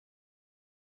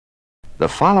The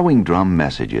following drum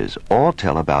messages all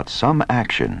tell about some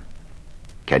action.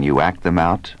 Can you act them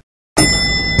out?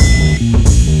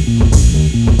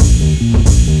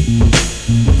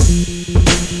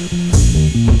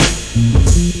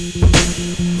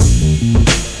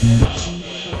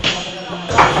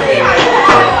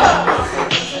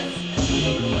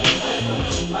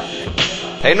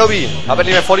 Hey Nobby, hab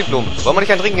endlich mein Vordiplom. Wollen wir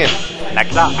nicht ein Trinken gehen? Na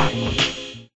klar.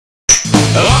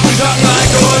 Rock mich Schocken,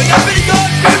 Alkohol, da bin ich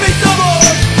gut, fühl mich so wohl.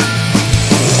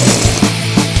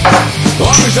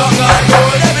 Rock mich Schocken,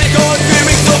 Alkohol, da bin ich gut, fühl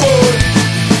mich so wohl.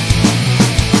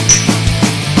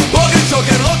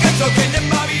 Rock'n'Schocken,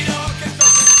 immer wieder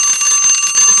Rock'n'Schocken.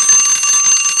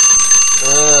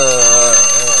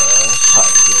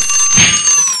 Scheiße.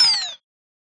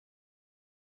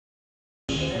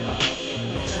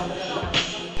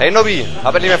 Hey Nobby,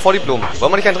 hab endlich mein Vordiplom.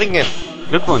 Wollen wir nicht ein Trinken gehen?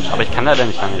 Glückwunsch, aber ich kann leider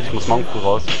nicht lange. Ich muss morgen früh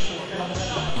raus.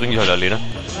 Trink ich halt alleine.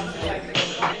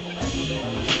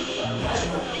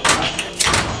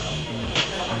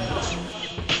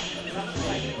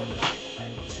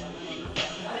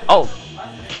 Oh!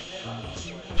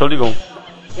 Entschuldigung.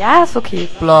 Ja, ist okay.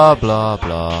 Bla bla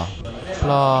bla.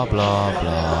 Bla bla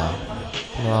bla.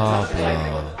 Bla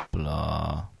bla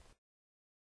bla.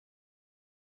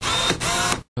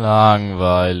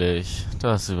 Langweilig.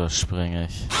 Das überspringe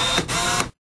ich.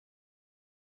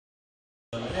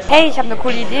 Hey, ich habe eine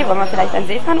coole Idee. Wollen wir vielleicht an den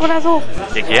See fahren oder so?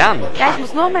 Ja, gern. Ja, ich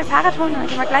muss nur mein Fahrrad holen, dann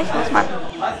können wir gleich losmachen.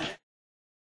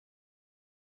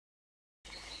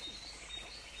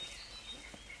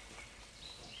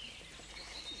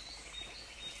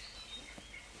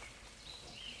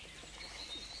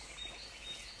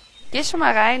 Geh schon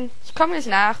mal rein. Ich komme nicht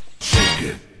nach. Shake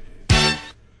it.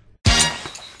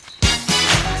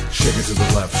 Shake it to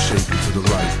the left, shake it to the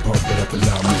right. Pump it up and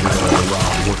down, move it all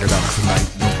around. Work it out tonight,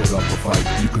 don't put up a fight.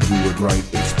 You can do it right,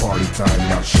 it's party time,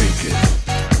 now shake it.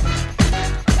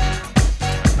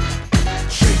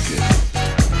 Shake it.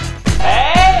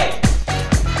 Hey!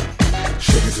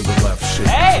 Shake it to the left, shake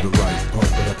it to the right.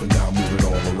 Pump it up and down, move it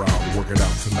all around. Work it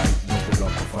out tonight, don't put up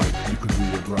a fight. You can do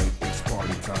it right, it's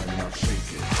party time, now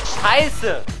shake it.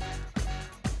 Scheiße!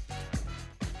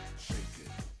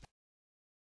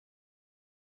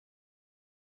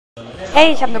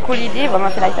 Hey, ich habe eine coole Idee. Wollen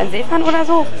wir vielleicht an den See fahren oder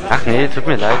so? Ach nee, tut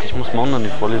mir leid. Ich muss morgen noch in die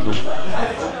Vorlesung.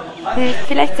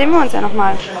 Vielleicht sehen wir uns ja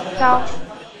nochmal. Ciao.